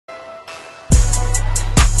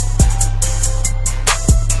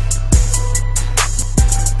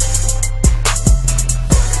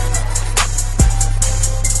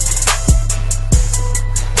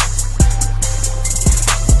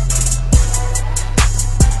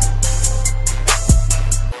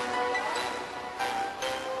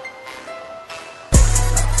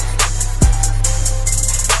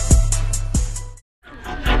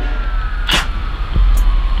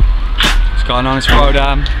going on? It's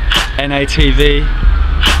Rowdam, NATV.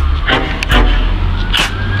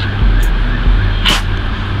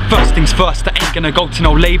 First things first, I ain't gonna go to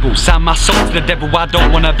no label. Sign my soul to the devil, I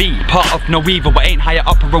don't wanna be part of no evil, but ain't higher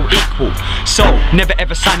up or all equal. So, never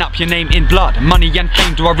ever sign up your name in blood. Money and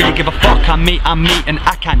fame, do I really give a fuck? I'm me, and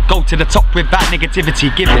I can go to the top without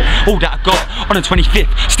negativity. Give it all that I got on the 25th.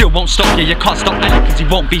 Still won't stop, yeah, you can't stop Ali, cause he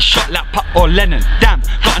won't be shot like Putt or Lennon. Damn,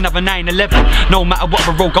 got another 9/11. No matter what,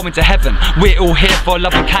 we're all going to heaven. We're all here for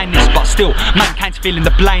love and kindness, but still, mankind's feeling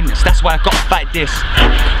the blindness. That's why I gotta fight this.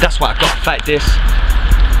 That's why I gotta fight this.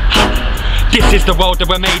 This is the world that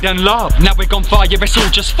we're made and love. Now we're gone far, yeah, it's all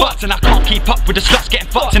just fucked. And I can't keep up with the sluts getting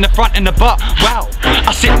fucked in the front and the butt. Wow,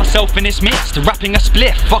 I sit myself in this midst, rapping a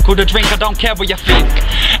spliff. Fuck all the drink, I don't care what you think.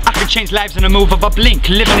 I can change lives in a move of a blink.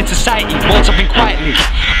 Living in society, walls up in quietly,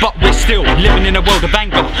 but we're still living in a world of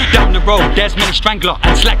anger. Down the road, there's many strangler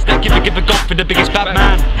and slacks that give a god for the biggest bad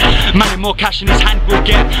man. Man with more cash in his hand will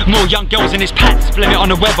get more young girls in his pants. Blame it on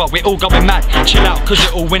the weather, we're all going mad. Chill out, cause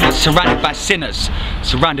we're all winners. Surrounded by sinners.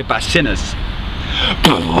 Surrounded by sinners.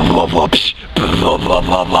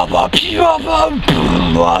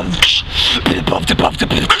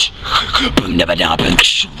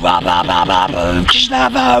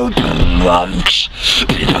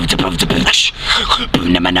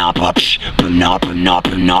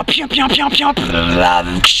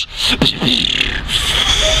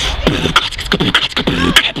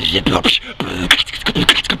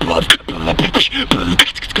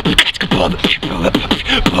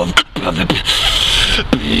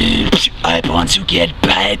 I want to get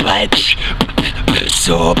back,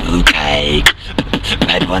 so cake.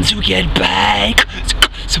 I want to get back,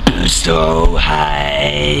 so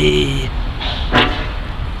high.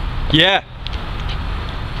 Yeah.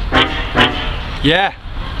 Yeah.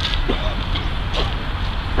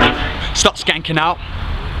 Stop skanking out.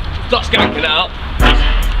 Stop skanking out.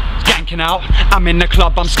 Skanking out. I'm in the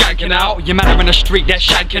club, I'm skanking out. Your man are in the street, they're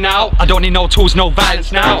shanking out. I don't need no tools, no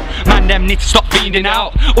violence now. Man, them need to stop fiending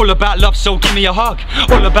out. All about love, so give me a hug.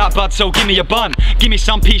 All about bud, so give me a bun. Give me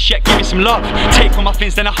some peace, yet give me some love. Take all my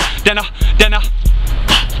things, then I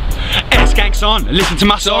skanks on, listen to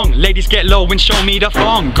my song. Ladies get low and show me the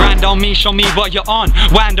thong. Grind on me, show me what you're on.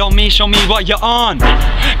 Wind on me, show me what you're on.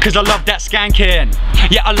 Cause I love that skanking.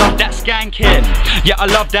 Yeah, I love that skanking. Yeah, I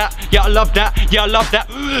love that. Yeah, I love that. Yeah, I love that.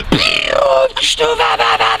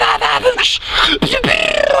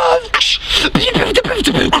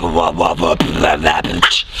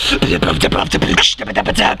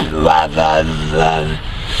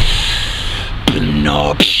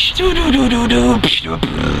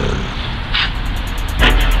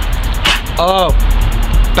 Oh,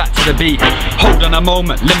 back to the beat. Hold on a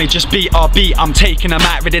moment, let me just beat our beat. I'm taking a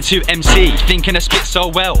mic ready to MC, thinking I spit so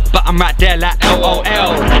well, but I'm right there like LOL.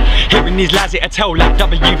 Hearing these lads it a tell like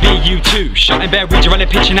WBU2. Shotting bare weed, you're only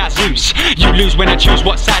pitching at Zeus. You lose when I choose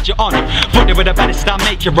what side you're on. Thought they were the baddest, I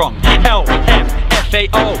make you wrong.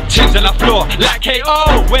 LMFAO, tunes on the floor like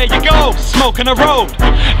KO. Where you go? Smoke on the road.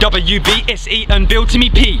 WB, it's E and Bill to me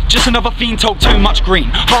P. Just another fiend talk too much green.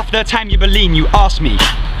 Half the time you believe you ask me.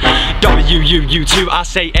 WUU2, I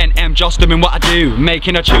say NM, just doing what I do.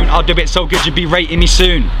 Making a tune, I'll do it so good you'll be rating me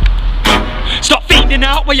soon. Stop fiending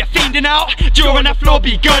out where you're fiending out. Jaw on the floor,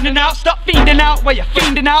 be gunning out. Stop fiending out where you're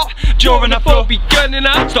fiending out. Jaw on the floor, be gunning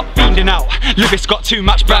out. Stop fiending out. Lewis got too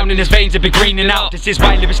much brown in his veins, it be greening out. This is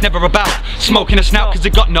why Lewis never about smoking a snout, cause he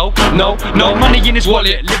got no money in his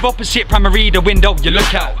wallet. Live opposite primary, the window you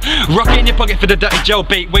look out. Rock in your pocket for the dirty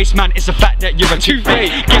jailbait. Waste man, it's a fact that you're a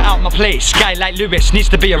two-faced. Get out my place. Guy like Lewis needs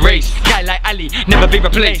to be erased. Guy like Ali, never be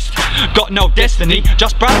replaced. Got no destiny,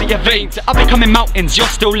 just brown in your veins. I've been coming mountains, you're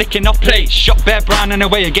still licking off plates. Shot bare brown and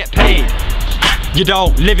away you get paid. You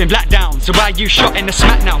don't live in Blackdown, so why you shot in the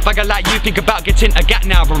smack now? Bagger like you think about getting a gat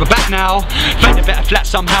now, rubber back now. Find a better flat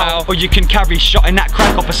somehow, or you can carry shot in that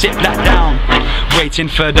crack opposite Blackdown. Waiting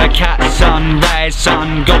for the cat, sunrise,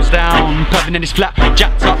 sun goes down. Puffing in his flat,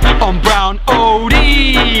 jacked up on brown. OD,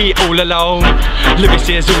 all alone. Lewis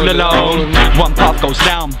is all alone. One path goes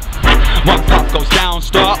down. One puff goes down,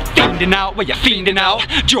 stop fiending out where you're fiending out.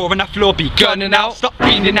 Jaw on the floor, be gunning out. Stop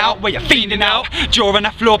fiending out where you're fiending out. Jaw on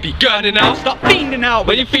the floor, be gunning out. Stop fiending out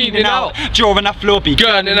where you're fiending out. Jaw on the floor, be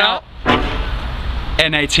gunning out.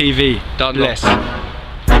 NATV, bless.